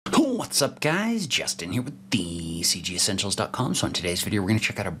What's up guys, Justin here with the CGEssentials.com. So in today's video we're going to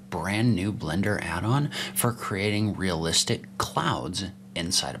check out a brand new Blender add-on for creating realistic clouds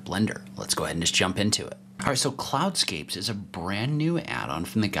inside of Blender. Let's go ahead and just jump into it. Alright, so CloudScapes is a brand new add-on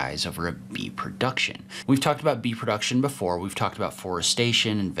from the guys over at Bee Production. We've talked about Bee Production before. We've talked about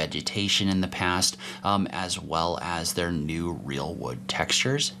forestation and vegetation in the past, as well as their new real wood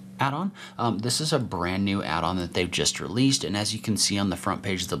textures add-on. This is a brand new add-on that they've just released, and as you can see on the front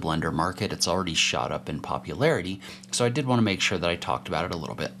page of the Blender market, it's already shot up in popularity, so I did want to make sure that I talked about it a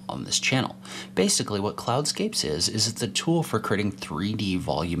little bit on this channel. Basically what CloudScapes is it's a tool for creating 3D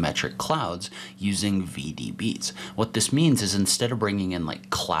volumetric clouds using VDBs. What this means is instead of bringing in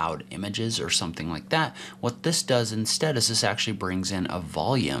like cloud images or something like that, what this does instead is this actually brings in a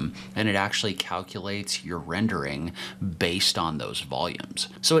volume and it actually calculates your rendering based on those volumes.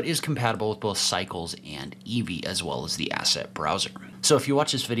 So it is compatible with both Cycles and Eevee as well as the asset browser. So if you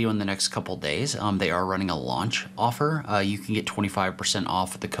watch this video in the next couple days, they are running a launch offer. You can get 25%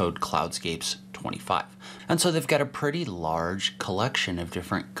 off with the code CloudScapes25. And so they've got a pretty large collection of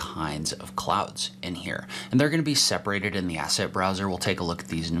different kinds of clouds in here. And they're going to be separated in the asset browser. We'll take a look at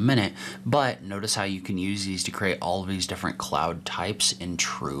these in a minute, but notice how you can use these to create all of these different cloud types in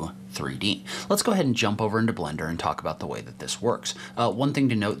true 3D. Let's go ahead and jump over into Blender and talk about the way that this works. One thing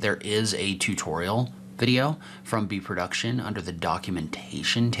to note, there is a tutorial video from Bee Production under the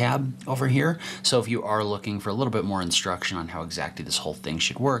documentation tab over here. So if you are looking for a little bit more instruction on how exactly this whole thing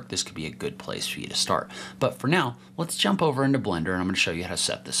should work, this could be a good place for you to start. But for now, let's jump over into Blender and I'm going to show you how to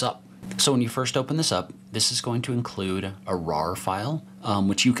set this up. So when you first open this up, this is going to include a RAR file,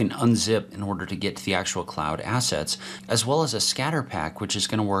 which you can unzip in order to get to the actual cloud assets, as well as a scatter pack, which is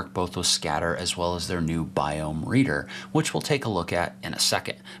going to work both with scatter as well as their new biome reader, which we'll take a look at in a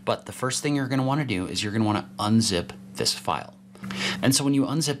second. But the first thing you're going to want to do is you're going to want to unzip this file. And so when you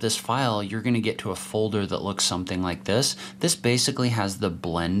unzip this file, you're going to get to a folder that looks something like this. This basically has the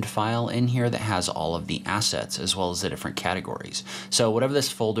blend file in here that has all of the assets as well as the different categories. So whatever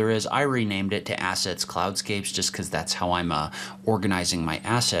this folder is, I renamed it to Assets Cloudscapes just because that's how I'm organizing my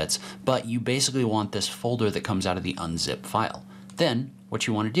assets. But you basically want this folder that comes out of the unzip file. Then what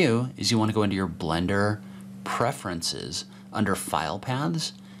you want to do is you want to go into your Blender Preferences under File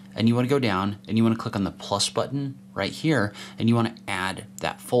Paths, and you want to go down and you want to click on the plus button right here and you want to add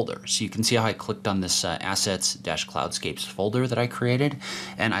that folder. So you can see how I clicked on this assets-cloudscapes folder that I created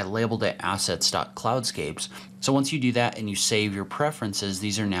and I labeled it assets.cloudscapes. So once you do that and you save your preferences,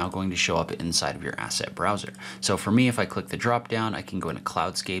 these are now going to show up inside of your asset browser. So for me, if I click the drop down, I can go into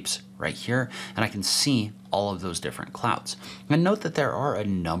Cloudscapes right here and I can see all of those different clouds. And note that there are a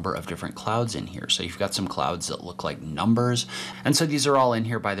number of different clouds in here. So you've got some clouds that look like numbers. And so these are all in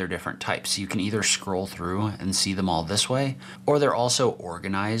here by their different types. So you can either scroll through and see them all this way, or they're also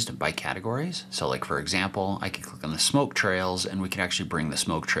organized by categories. So like for example, I could click on the smoke trails and we can actually bring the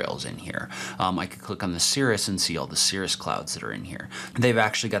smoke trails in here. I could click on the cirrus and see all the cirrus clouds that are in here. They've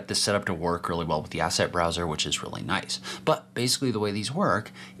actually got this set up to work really well with the asset browser, which is really nice. But basically the way these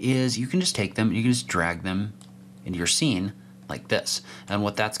work is you can just take them and you can just drag them into your scene like this. And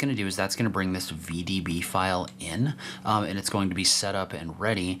what that's going to do is that's going to bring this VDB file in and it's going to be set up and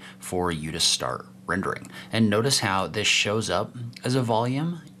ready for you to start rendering. And notice how this shows up as a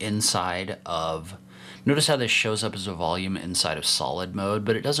volume inside of solid mode,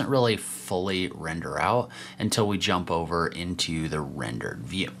 but it doesn't really fully render out until we jump over into the rendered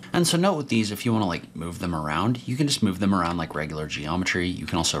view. And so note with these, if you want to like move them around, you can just move them around like regular geometry. You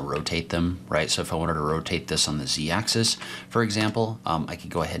can also rotate them, right? So if I wanted to rotate this on the Z-axis, for example, I could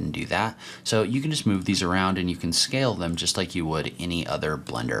go ahead and do that. So you can just move these around and you can scale them just like you would any other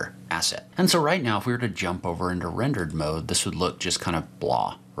Blender asset. And so right now, if we were to jump over into rendered mode, this would look just kind of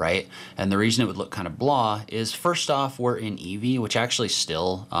blah, right? And the reason it would look kind of blah is first off, we're in Eevee, which actually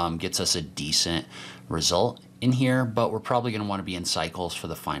still gets us a decent result in here, but we're probably going to want to be in Cycles for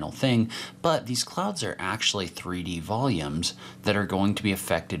the final thing. But these clouds are actually 3D volumes that are going to be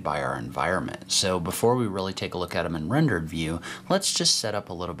affected by our environment. So before we really take a look at them in rendered view, let's just set up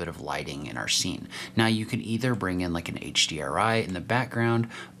a little bit of lighting in our scene. Now you could either bring in like an HDRI in the background,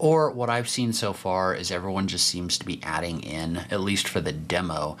 or what I've seen so far is everyone just seems to be adding in, at least for the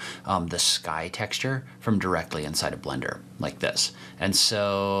demo, the sky texture from directly inside of Blender like this. And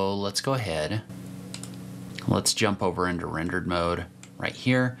so let's go ahead. Let's jump over into rendered mode right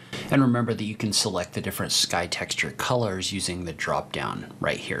here. And remember that you can select the different sky texture colors using the drop down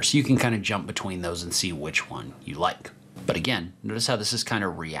right here. So you can kind of jump between those and see which one you like. But again, notice how this is kind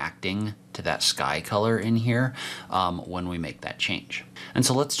of reacting to that sky color in here when we make that change. And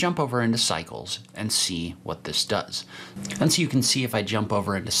so let's jump over into cycles and see what this does. And so you can see if I jump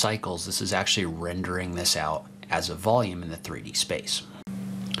over into cycles, this is actually rendering this out as a volume in the 3D space.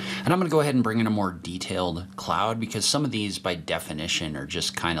 And I'm going to go ahead and bring in a more detailed cloud because some of these by definition are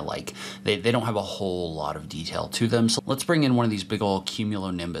just kind of like, they don't have a whole lot of detail to them. So let's bring in one of these big old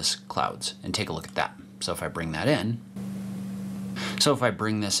cumulonimbus clouds and take a look at that. So if I bring that in,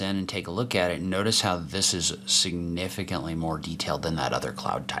 this in and take a look at it, notice how this is significantly more detailed than that other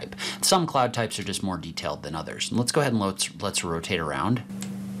cloud type. Some cloud types are just more detailed than others. And let's go ahead and let's rotate around.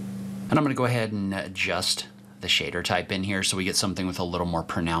 And I'm going to go ahead and adjust the shader type in here so we get something with a little more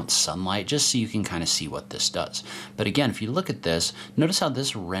pronounced sunlight, just so you can kind of see what this does. But again, if you look at this, notice how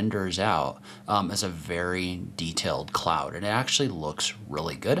this renders out as a very detailed cloud, and it actually looks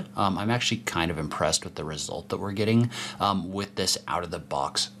really good. I'm actually kind of impressed with the result that we're getting with this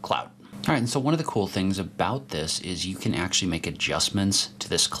out-of-the-box cloud. All right, and so one of the cool things about this is you can actually make adjustments to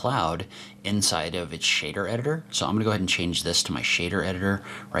this cloud inside of its shader editor. So I'm gonna go ahead and change this to my shader editor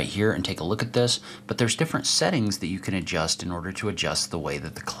right here and take a look at this. But there's different settings that you can adjust in order to adjust the way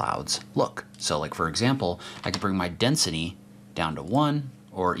that the clouds look. So like for example, I could bring my density down to 1,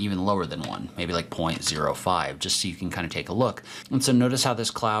 or even lower than 1, maybe like 0.05, just so you can kind of take a look. And so notice how this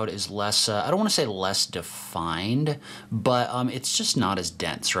cloud is less, I don't want to say less defined, but it's just not as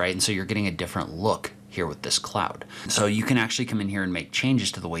dense, right? And so you're getting a different look here with this cloud. So you can actually come in here and make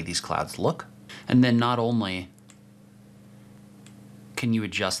changes to the way these clouds look. And then not only can you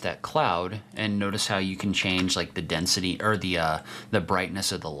adjust that cloud, and notice how you can change like the density or the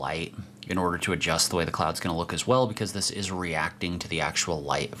brightness of the light in order to adjust the way the cloud's going to look as well, because this is reacting to the actual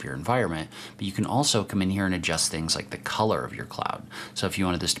light of your environment. But you can also come in here and adjust things like the color of your cloud. So if you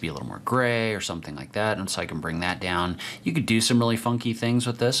wanted this to be a little more gray or something like that, and so I can bring that down. You could do some really funky things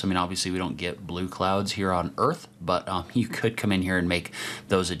with this. I mean, obviously we don't get blue clouds here on Earth, but you could come in here and make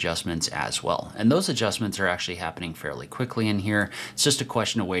those adjustments as well. And those adjustments are actually happening fairly quickly in here. It's just a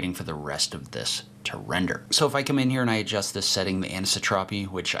question of waiting for the rest of this to render. So if I come in here and I adjust this setting, the anisotropy,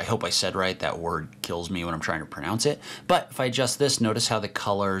 which I hope I said right, that word kills me when I'm trying to pronounce it. But if I adjust this, notice how the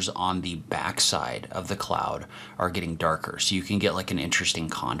colors on the backside of the cloud are getting darker. So you can get like an interesting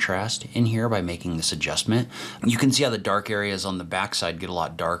contrast in here by making this adjustment. You can see how the dark areas on the backside get a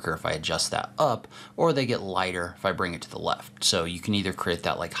lot darker if I adjust that up, or they get lighter if I bring it to the left. So you can either create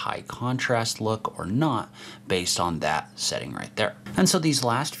that like high contrast look or not based on that setting right there. And so these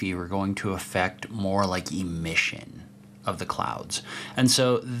last few are going to affect more like emission of the clouds. And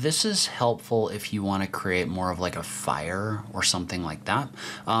so this is helpful if you want to create more of like a fire or something like that.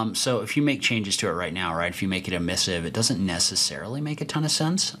 So if you make changes to it right now, right, if you make it emissive, it doesn't necessarily make a ton of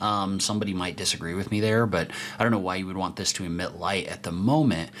sense. Somebody might disagree with me there, but I don't know why you would want this to emit light at the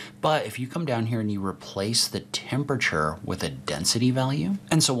moment. But if you come down here and you replace the temperature with a density value,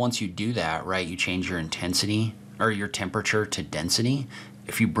 and so once you do that, right, you change your intensity or your temperature to density.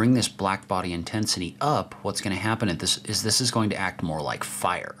 If you bring this black body intensity up, what's going to happen this is going to act more like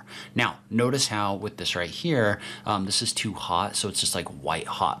fire. Now, notice how with this right here, this is too hot, so it's just like white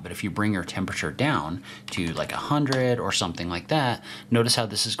hot. But if you bring your temperature down to like 100 or something like that, notice how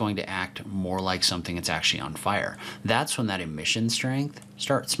this is going to act more like something that's actually on fire. That's when that emission strength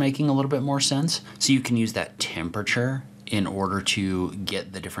starts making a little bit more sense. So you can use that temperature in order to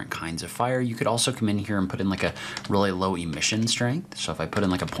get the different kinds of fire. You could also come in here and put in like a really low emission strength. So if I put in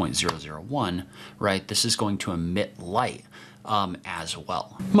like a 0.001, right, this is going to emit light as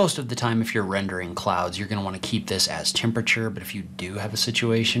well. Most of the time, if you're rendering clouds, you're going to want to keep this as temperature, but if you do have a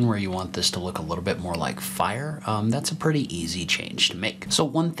situation where you want this to look a little bit more like fire, that's a pretty easy change to make. So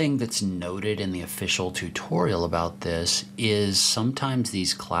one thing that's noted in the official tutorial about this is sometimes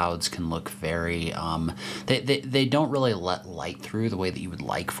these clouds can look very, they don't really let light through the way that you would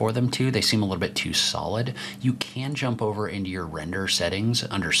like for them to. They seem a little bit too solid. You can jump over into your render settings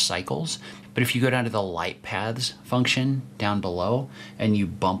under cycles, but if you go down to the light paths function down below and you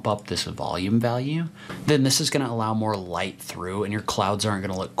bump up this volume value, then this is going to allow more light through and your clouds aren't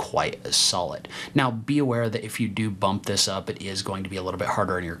going to look quite as solid. Now be aware that if you do bump this up, it is going to be a little bit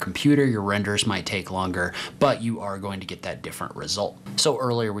harder on your computer. Your renders might take longer, but you are going to get that different result. So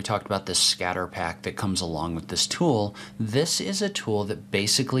earlier we talked about this scatter pack that comes along with this tool. This is a tool that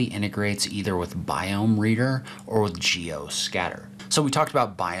basically integrates either with Biome Reader or with GeoScatter. So we talked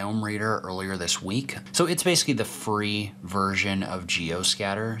about Biome Reader earlier this week. So it's basically the free version of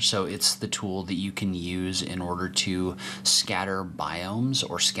Geoscatter. So it's the tool that you can use in order to scatter biomes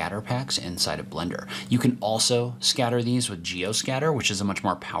or scatter packs inside of Blender. You can also scatter these with Geoscatter, which is a much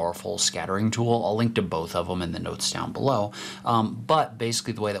more powerful scattering tool. I'll link to both of them in the notes down below. But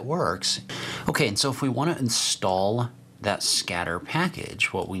basically the way that works. Okay, and so if we want to install that scatter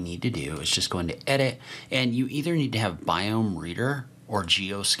package, what we need to do is just go into edit, and you either need to have Biome Reader or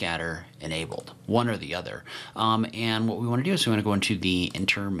Geoscatter enabled, one or the other. And what we want to do is we want to go into the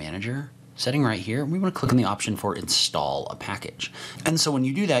Enter Manager setting right here. We want to click on the option for install a package. And so when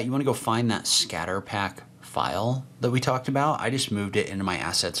you do that, you want to go find that scatter pack file that we talked about. I just moved it into my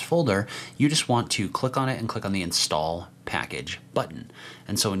assets folder. You just want to click on it and click on the install package button.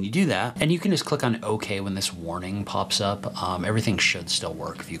 And so when you do that, and you can just click on OK when this warning pops up, everything should still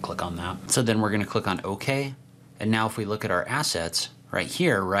work if you click on that. So then we're going to click on OK. And now if we look at our assets right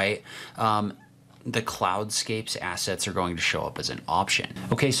here, right, the CloudScapes assets are going to show up as an option.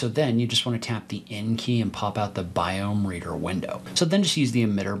 Okay, so then you just want to tap the N key and pop out the Biome Reader window. So then just use the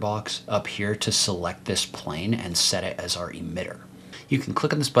emitter box up here to select this plane and set it as our emitter. You can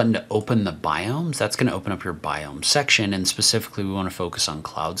click on this button to open the biomes. That's going to open up your biome section, and specifically we want to focus on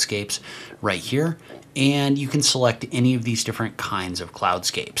CloudScapes right here. And you can select any of these different kinds of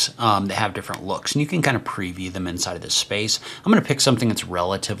CloudScapes that have different looks, and you can kind of preview them inside of this space. I'm going to pick something that's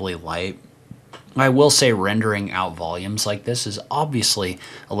relatively light. I will say rendering out volumes like this is obviously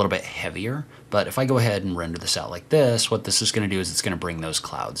a little bit heavier, but if I go ahead and render this out like this, what this is going to do is it's going to bring those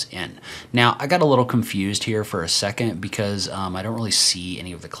clouds in. Now, I got a little confused here for a second because I don't really see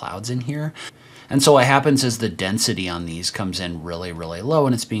any of the clouds in here. And so what happens is the density on these comes in really, really low,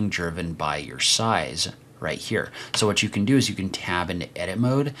 and it's being driven by your size right here. So what you can do is you can tab into edit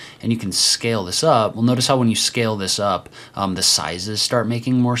mode and you can scale this up. Well, notice how when you scale this up, the sizes start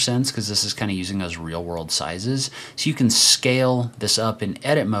making more sense because this is kind of using those real world sizes. So you can scale this up in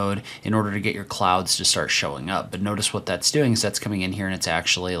edit mode in order to get your clouds to start showing up. But notice what that's doing is that's coming in here and it's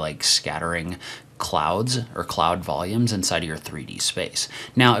actually like scattering clouds or cloud volumes inside of your 3D space.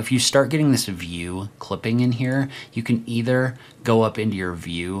 Now, if you start getting this view clipping in here, you can either go up into your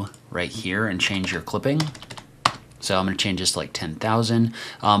view right here and change your clipping. So I'm going to change this to like 10,000,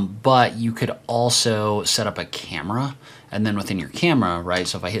 but you could also set up a camera, and then within your camera, right,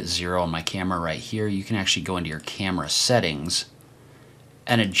 so if I hit 0 on my camera right here, you can actually go into your camera settings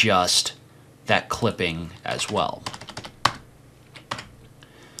and adjust that clipping as well.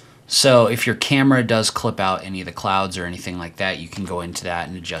 So if your camera does clip out any of the clouds or anything like that, you can go into that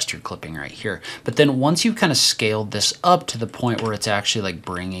and adjust your clipping right here. But then once you've kind of scaled this up to the point where it's actually like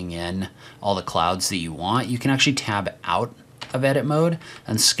bringing in all the clouds that you want, you can actually tab out of edit mode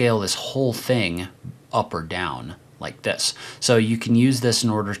and scale this whole thing up or down like this. So you can use this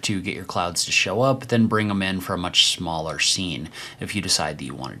in order to get your clouds to show up, then bring them in for a much smaller scene if you decide that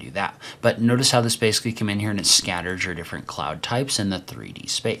you want to do that. But notice how this basically came in here and it scatters your different cloud types in the 3D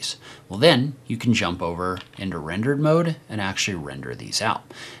space. Well, then you can jump over into rendered mode and actually render these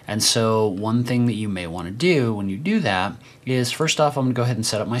out. And so one thing that you may want to do when you do that is, first off, I'm going to go ahead and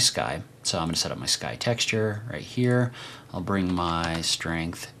set up my sky. So I'm going to set up my sky texture right here. I'll bring my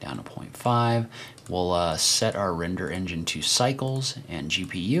strength down to 0.5. We'll set our render engine to cycles and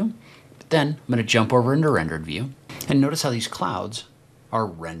GPU. But then I'm going to jump over into rendered view. And notice how these clouds are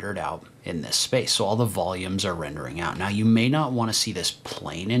rendered out in this space. So all the volumes are rendering out. Now you may not want to see this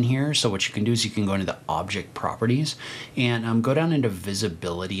plane in here. So what you can do is you can go into the object properties and go down into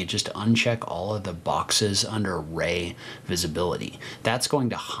visibility and just uncheck all of the boxes under ray visibility. That's going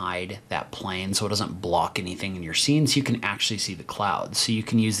to hide that plane so it doesn't block anything in your scene, so you can actually see the clouds. So you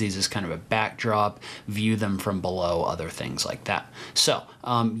can use these as kind of a backdrop, view them from below, other things like that. So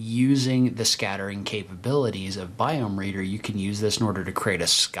using the scattering capabilities of Biome Reader, you can use this in order to create a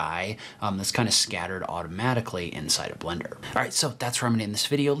sky that's kind of scattered automatically inside of Blender. All right, so that's where I'm gonna end this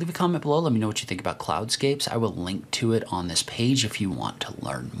video. Leave a comment below. Let me know what you think about CloudScapes. I will link to it on this page if you want to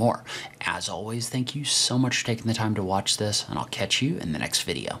learn more. As always, thank you so much for taking the time to watch this, and I'll catch you in the next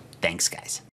video. Thanks, guys.